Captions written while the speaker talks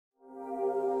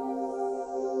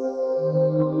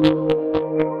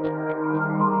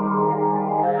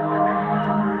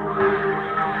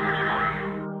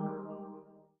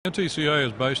NTCA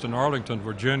is based in Arlington,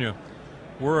 Virginia.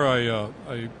 We're a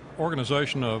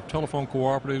organization of telephone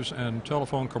cooperatives and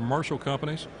telephone commercial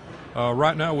companies.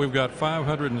 Right now we've got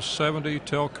 570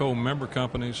 telco member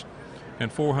companies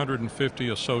and 450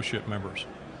 associate members.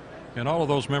 And all of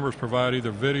those members provide either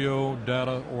video,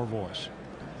 data, or voice.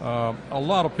 A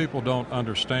lot of people don't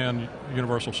understand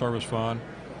Universal Service Fund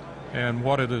and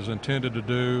what it is intended to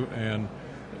do and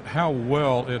how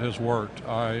well it has worked.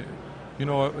 You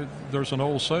know, there's an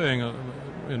old saying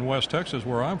in West Texas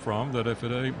where I'm from that if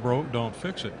it ain't broke, don't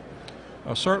fix it.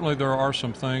 Certainly there are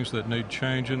some things that need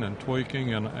changing and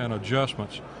tweaking and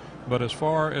adjustments, but as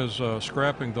far as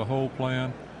scrapping the whole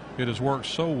plan, it has worked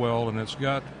so well, and it's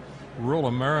got rural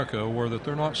America where that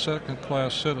they're not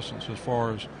second-class citizens as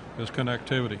far as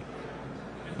connectivity.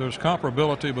 There's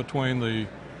comparability between the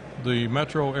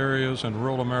metro areas and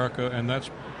rural America, and that's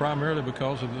primarily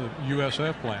because of the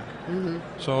USF plan. Mm-hmm.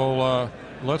 So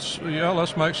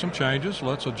let's make some changes.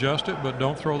 Let's adjust it, but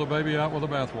don't throw the baby out with the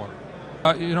bathwater.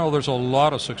 You know, there's a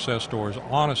lot of success stories.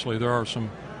 Honestly, there's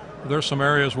some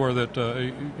areas where that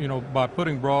you know, by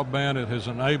putting broadband, it has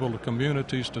enabled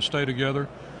communities to stay together,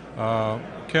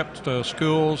 kept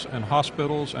schools and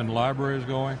hospitals and libraries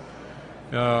going.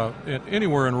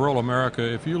 Anywhere in rural America,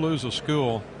 if you lose a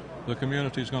school, the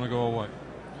community is going to go away.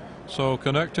 So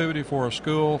connectivity for a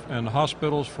school and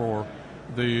hospitals, for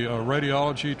the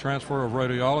radiology, transfer of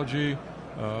radiology,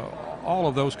 all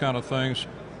of those kind of things,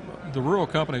 the rural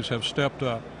companies have stepped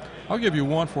up. I'll give you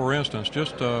one for instance,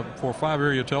 just for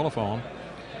 5-area telephone.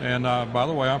 And by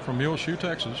the way, I'm from Muleshoe,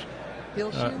 Texas.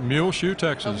 Muleshoe,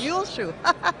 Texas. Oh, Muleshoe.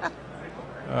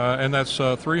 And that's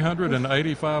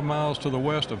 385 miles to the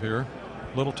west of here,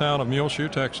 little town of Muleshoe,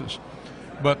 Texas.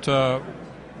 But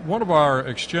one of our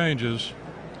exchanges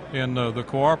in the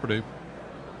cooperative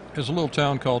is a little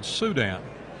town called Sudan.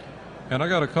 And I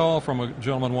got a call from a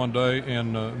gentleman one day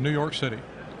in New York City.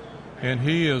 And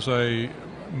he is a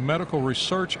medical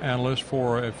research analyst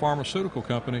for a pharmaceutical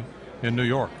company in New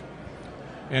York.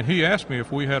 And he asked me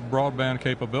if we had broadband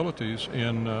capabilities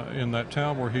in that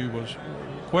town where he was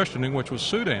questioning, which was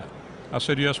Sudan. I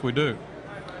said, yes, we do.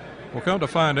 Well, come to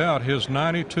find out, his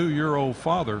 92-year-old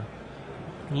father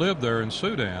lived there in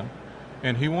Sudan,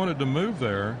 and he wanted to move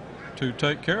there to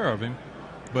take care of him,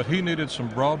 but he needed some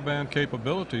broadband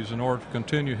capabilities in order to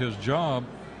continue his job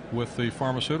with the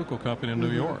pharmaceutical company in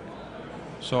New York.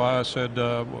 So I said,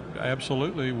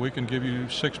 absolutely, we can give you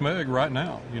 6 meg right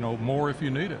now, you know, more if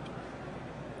you need it.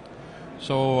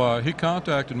 So he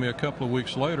contacted me a couple of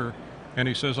weeks later, and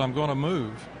he says, I'm going to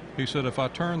move. He said, if I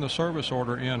turn the service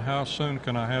order in, how soon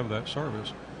can I have that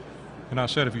service? And I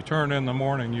said, if you turn it in the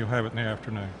morning, you have it in the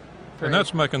afternoon. Great. And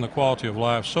that's making the quality of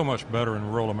life so much better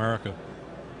in rural America,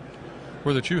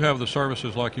 where that you have the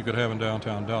services like you could have in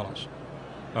downtown Dallas.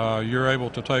 You're able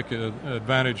to take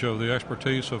advantage of the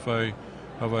expertise of a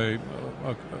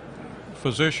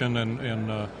physician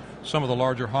in some of the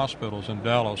larger hospitals in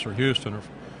Dallas or Houston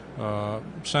or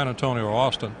San Antonio or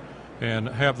Austin, and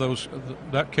have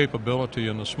that capability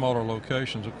in the smaller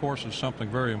locations, of course, is something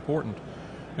very important.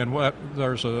 And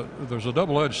there's a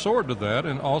double-edged sword to that,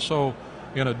 and also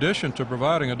in addition to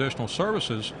providing additional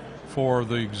services for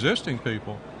the existing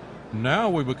people, now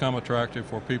we become attractive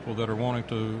for people that are wanting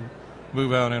to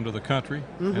move out into the country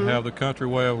and have the country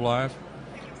way of life,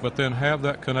 but then have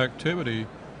that connectivity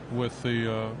with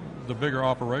the bigger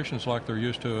operations like they're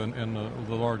used to in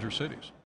the larger cities.